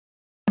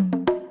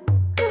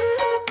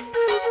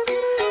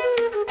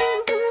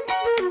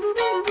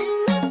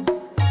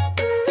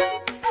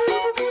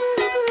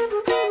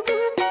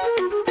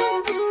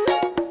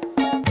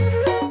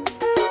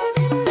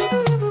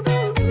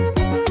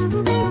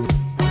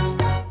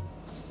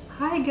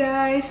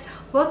guys,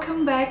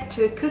 welcome back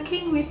to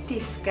Cooking with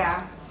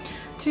Diska.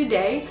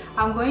 Today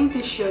I'm going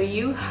to show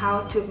you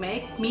how to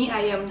make Mie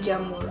Ayam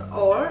Jamur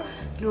or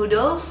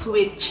noodles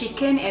with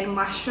chicken and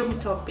mushroom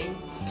topping.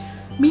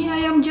 Mie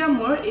Ayam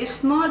Jamur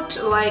is not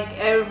like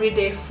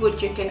everyday food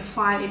you can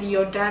find in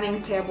your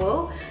dining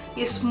table.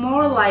 It's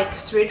more like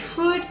street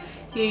food.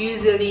 You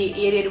usually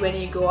eat it when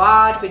you go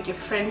out with your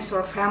friends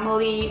or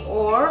family,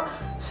 or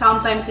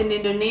sometimes in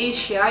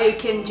Indonesia you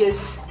can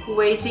just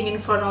waiting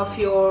in front of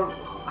your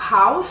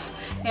house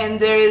and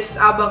there is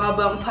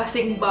abang-abang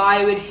passing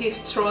by with his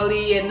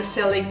trolley and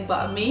selling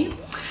bakmi.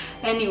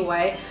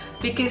 Anyway,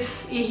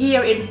 because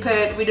here in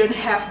Perth we don't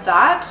have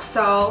that,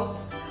 so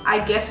I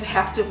guess we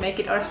have to make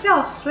it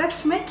ourselves.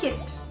 Let's make it.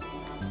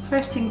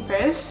 First thing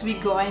first,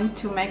 we're going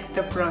to make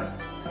the broth.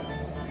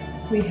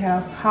 We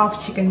have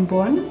half chicken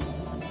bone,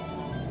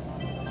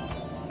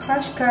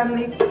 crushed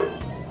garlic,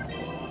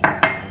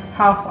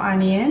 half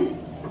onion,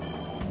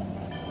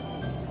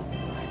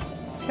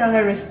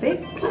 celery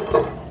stick,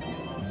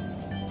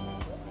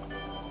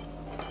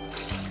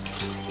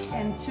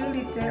 and 2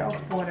 liters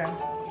of water.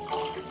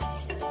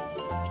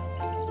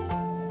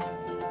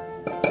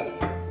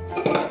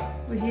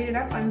 We heat it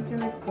up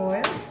until it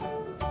boils.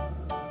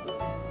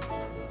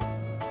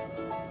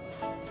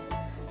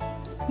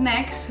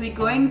 Next, we're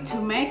going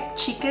to make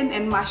chicken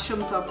and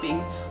mushroom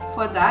topping.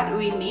 For that,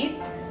 we need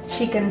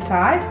chicken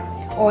thigh,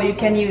 or you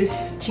can use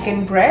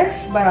chicken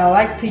breast, but I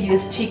like to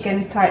use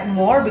chicken thigh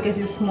more because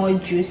it's more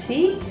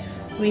juicy.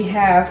 We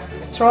have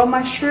straw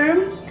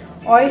mushroom,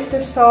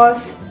 oyster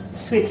sauce,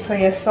 sweet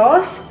soy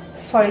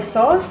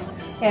sauce,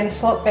 and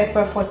salt,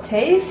 pepper for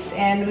taste,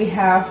 and we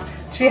have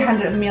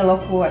 300 ml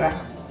of water.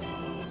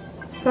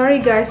 Sorry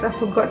guys, I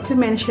forgot to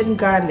mention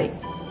garlic.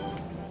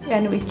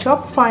 And we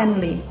chop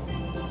finely.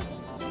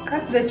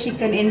 Cut the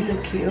chicken into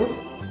cubes.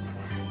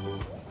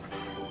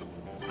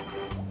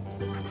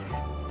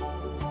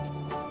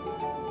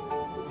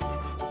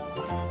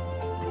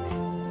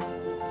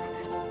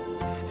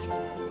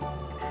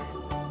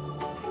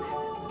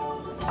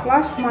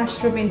 Slice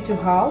mushroom into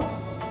half.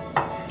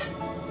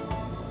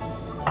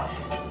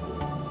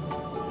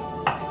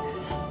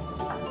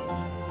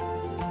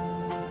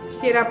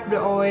 Heat up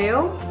the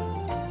oil.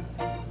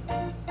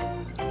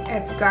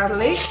 Add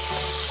garlic.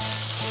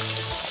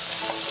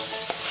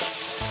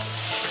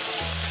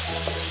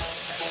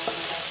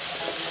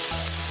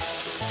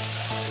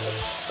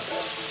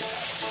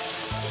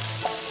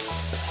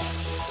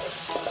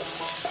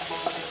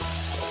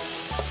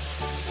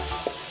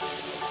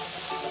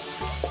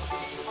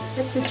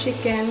 Add the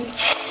chicken.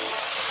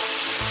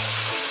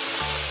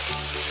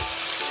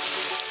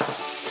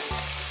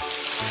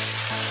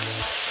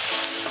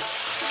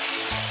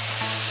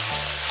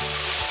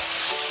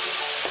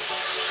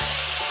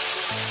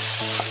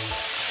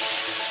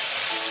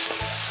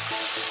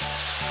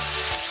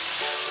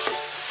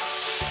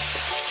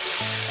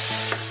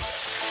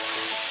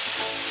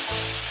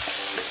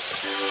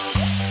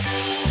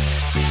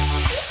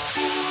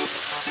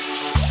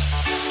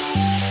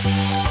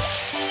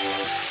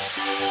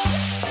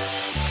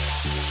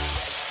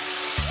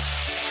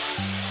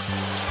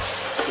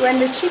 When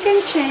the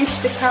chicken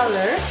changed the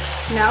color,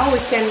 now we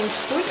can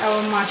put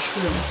our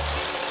mushroom.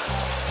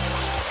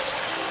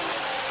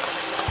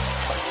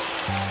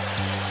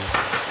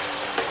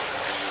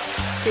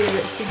 Stir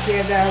it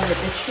together with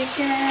the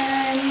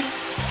chicken.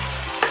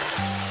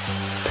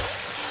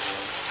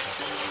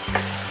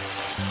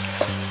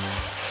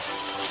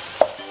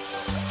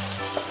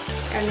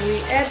 And we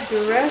add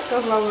the rest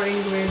of our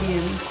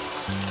ingredients.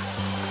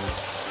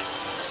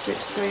 Sweet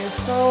soy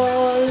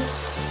sauce,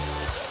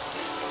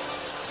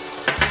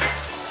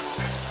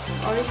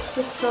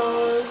 oyster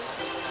sauce,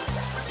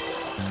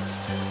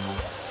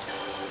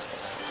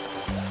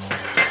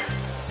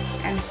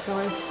 and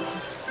soy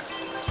sauce.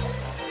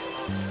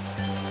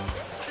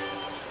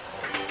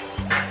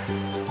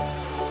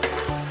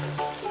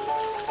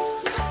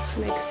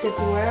 Mix it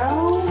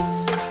well.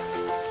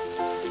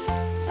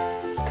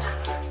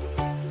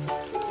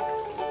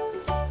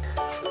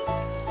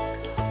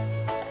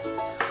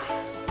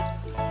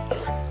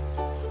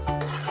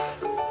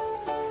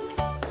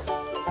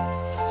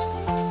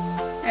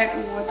 Add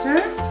water.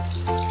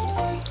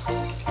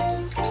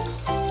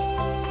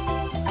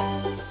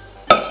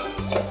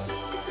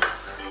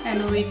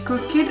 And we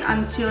cook it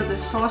until the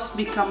sauce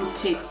becomes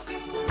thick.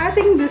 I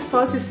think the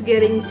sauce is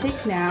getting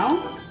thick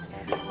now.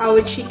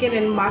 Our chicken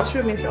and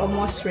mushroom is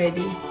almost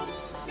ready.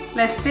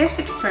 Let's taste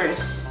it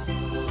first.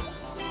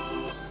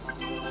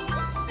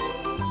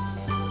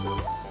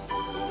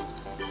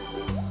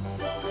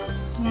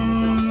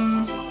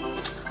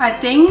 I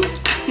think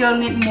still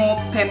need more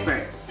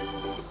pepper.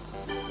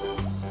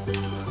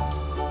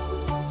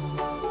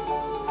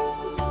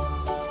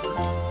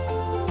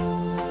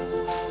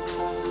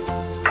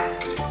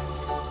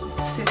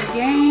 Mix it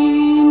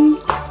again.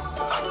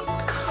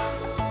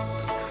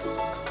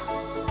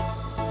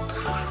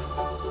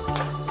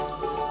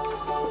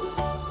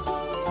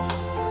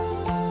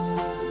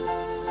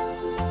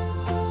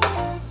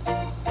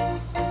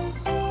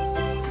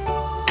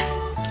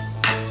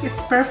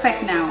 It's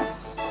perfect now.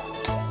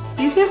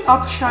 This is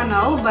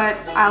optional, but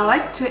I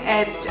like to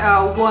add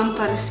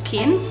wonton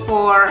skin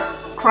for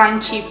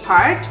crunchy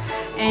part,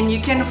 and you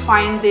can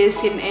find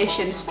this in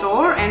Asian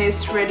store and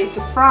it's ready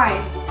to fry.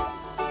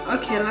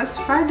 Okay, let's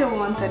fry the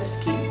wonton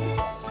skin.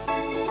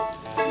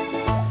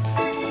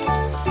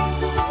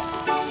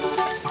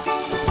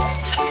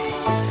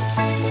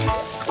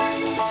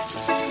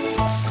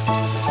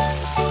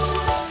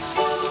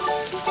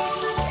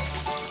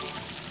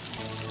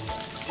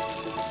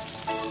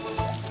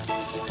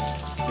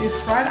 We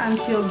fry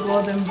until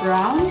golden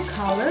brown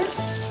color.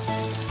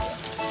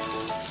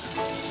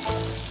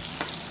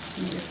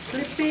 Just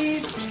flip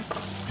it.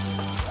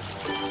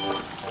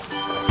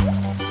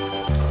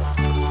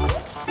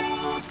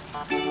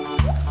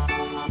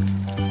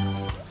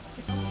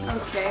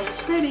 Okay, it's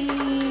ready.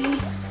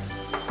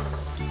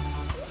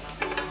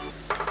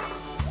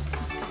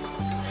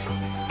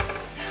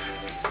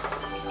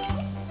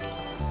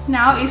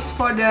 Now is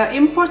for the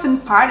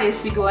important part,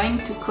 is we're going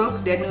to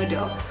cook the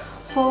noodle.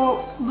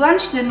 For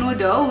blanch the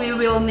noodle, we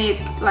will need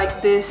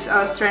like this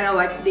strainer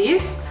like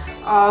this,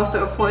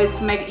 so for it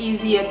to make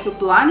easier to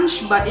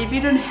blanch. But if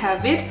you don't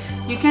have it,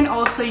 you can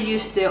also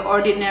use the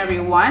ordinary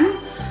one.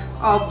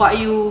 But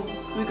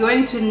we're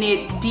going to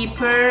need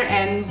deeper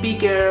and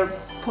bigger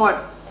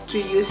pot to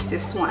use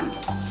this one.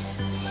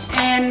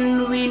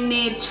 And we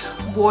need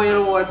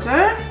boiled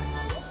water,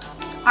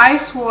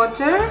 ice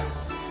water,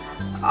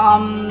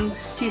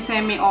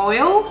 sesame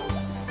oil.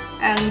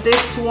 And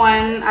this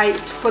one,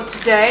 for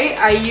today,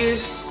 I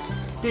use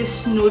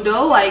this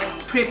noodle, like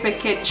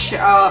pre-packaged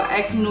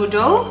egg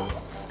noodle.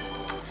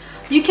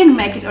 You can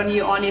make it on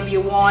your own if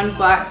you want,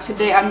 but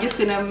today I'm just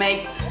gonna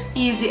make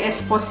easy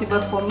as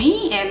possible for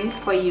me and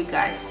for you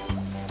guys.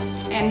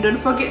 And don't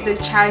forget the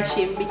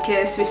chay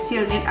because we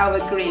still need our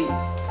greens.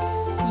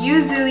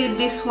 Usually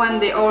this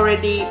one they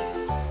already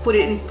put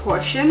it in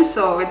portion,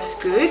 so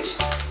it's good.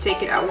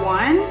 Take it out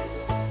one.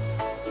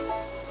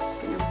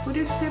 Just gonna put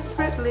it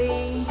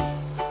separately.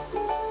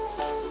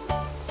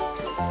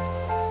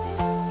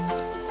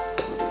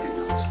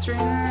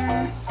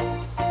 Strainer.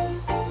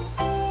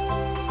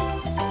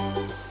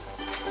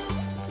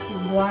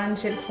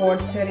 Blanch it for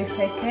 30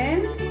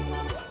 seconds.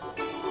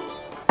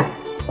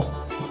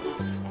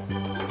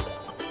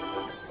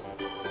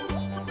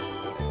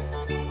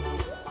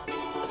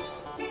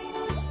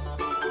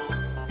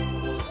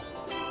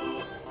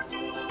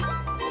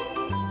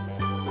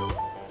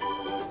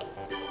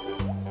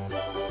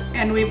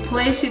 And we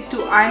place it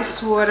to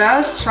ice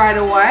water straight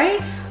away.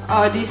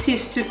 This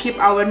is to keep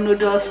our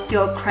noodles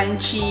still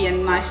crunchy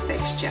and nice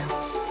texture.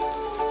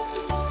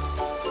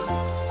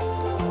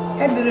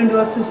 Add the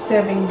noodles to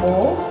serving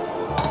bowl.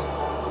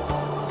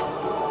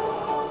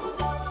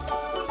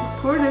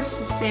 Pour the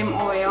sesame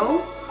oil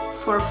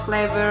for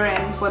flavor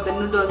and for the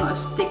noodle not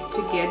stick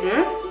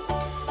together.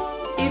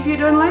 If you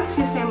don't like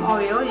sesame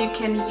oil, you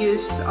can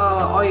use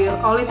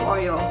olive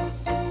oil.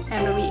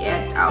 And we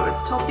add our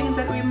topping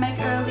that we made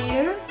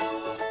earlier.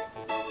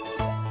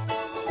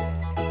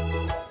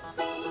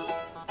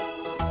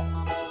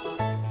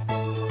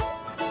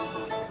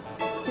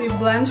 We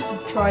blanch the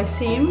choy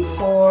seam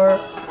for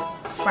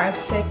 5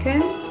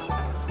 seconds.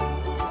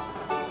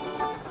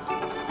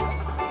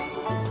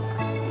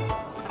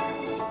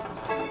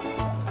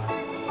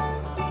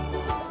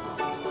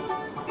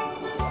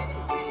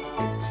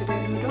 Add to the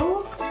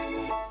noodle.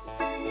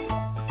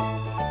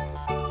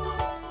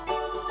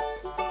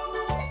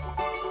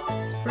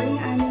 Spring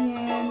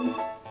onion.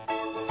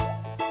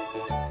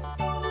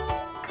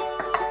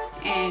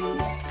 And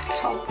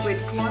top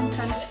with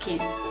wonton skin.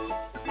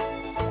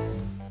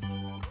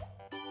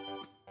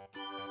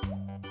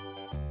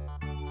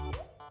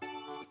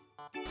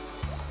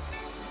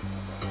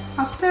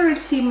 After it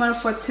simmer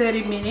for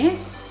 30 minutes,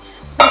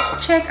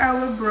 let's check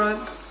our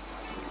broth.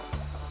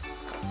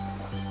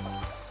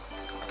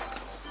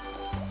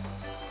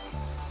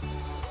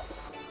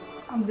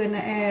 I'm gonna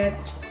add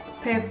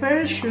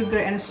pepper, sugar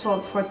and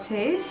salt for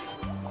taste.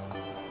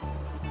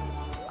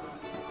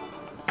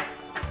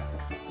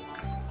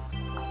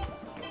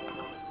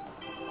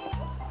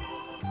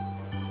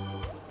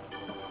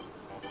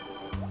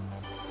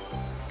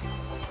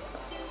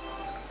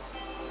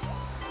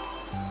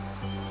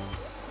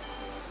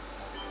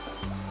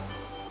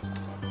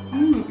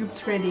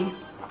 It's ready.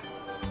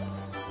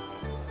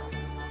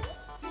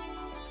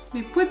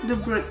 We put the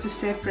broth to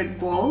separate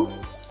bowl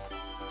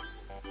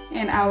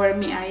and our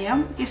mie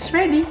ayam is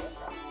ready.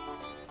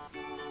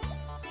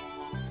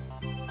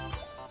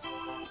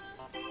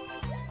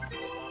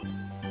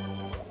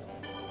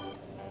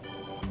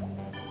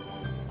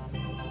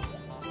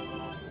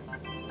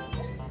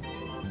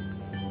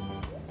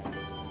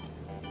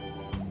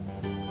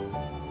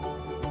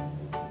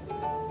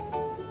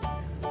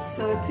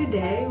 So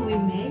today we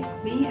make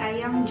Mie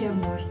Ayam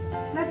Jamur.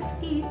 Let's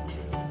eat.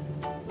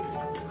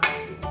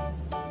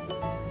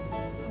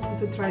 I want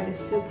to try the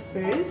soup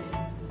first.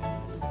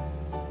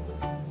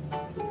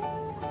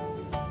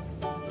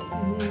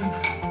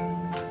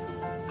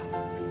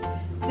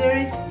 There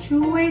is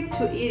two ways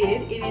to eat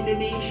it in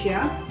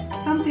Indonesia.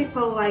 Some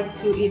people like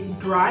to eat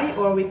dry,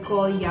 or we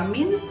call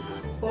yamin,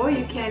 or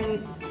you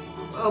can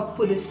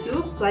put a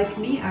soup. Like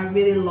me, I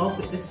really love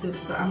with the soup,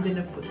 so I'm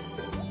gonna put a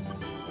soup.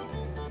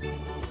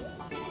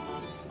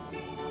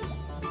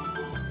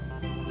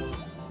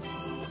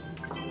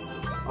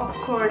 Of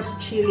course,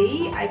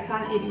 chili. I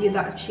can't eat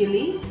without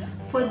chili.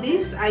 For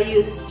this, I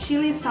use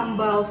chili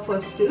sambal for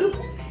soup.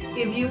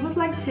 If you would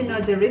like to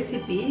know the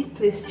recipe,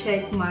 please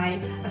check my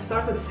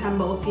assorted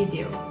sambal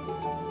video.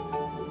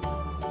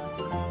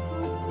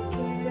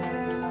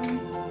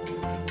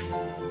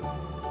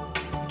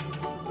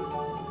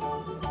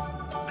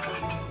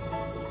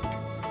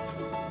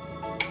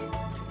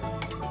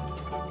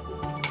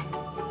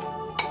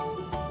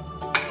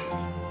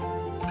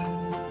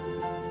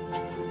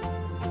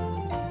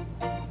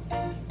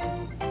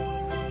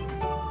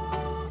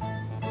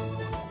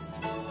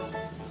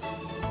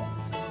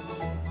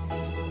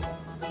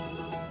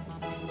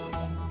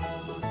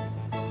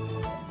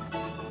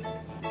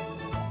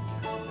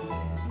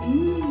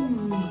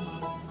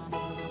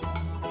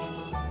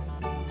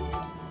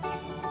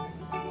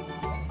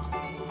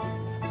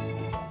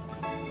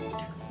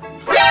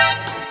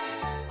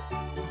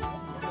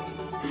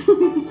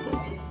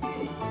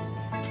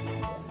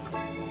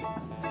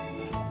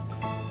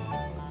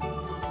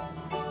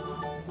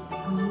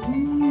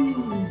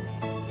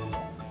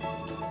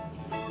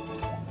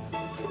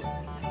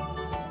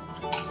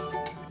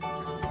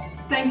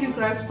 Thank you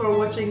guys for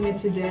watching me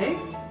today.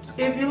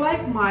 If you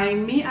like my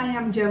Mie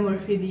Ayam Jamur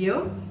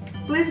video,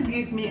 please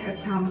give me a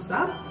thumbs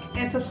up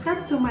and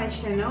subscribe to my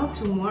channel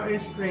to more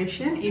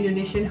inspiration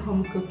Indonesian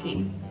home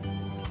cooking.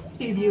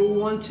 If you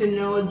want to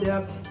know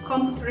the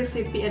complete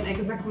recipe and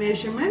exact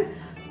measurement,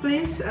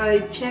 please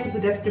check the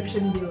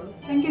description below.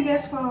 Thank you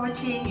guys for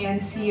watching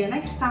and see you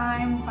next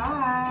time.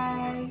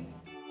 Bye!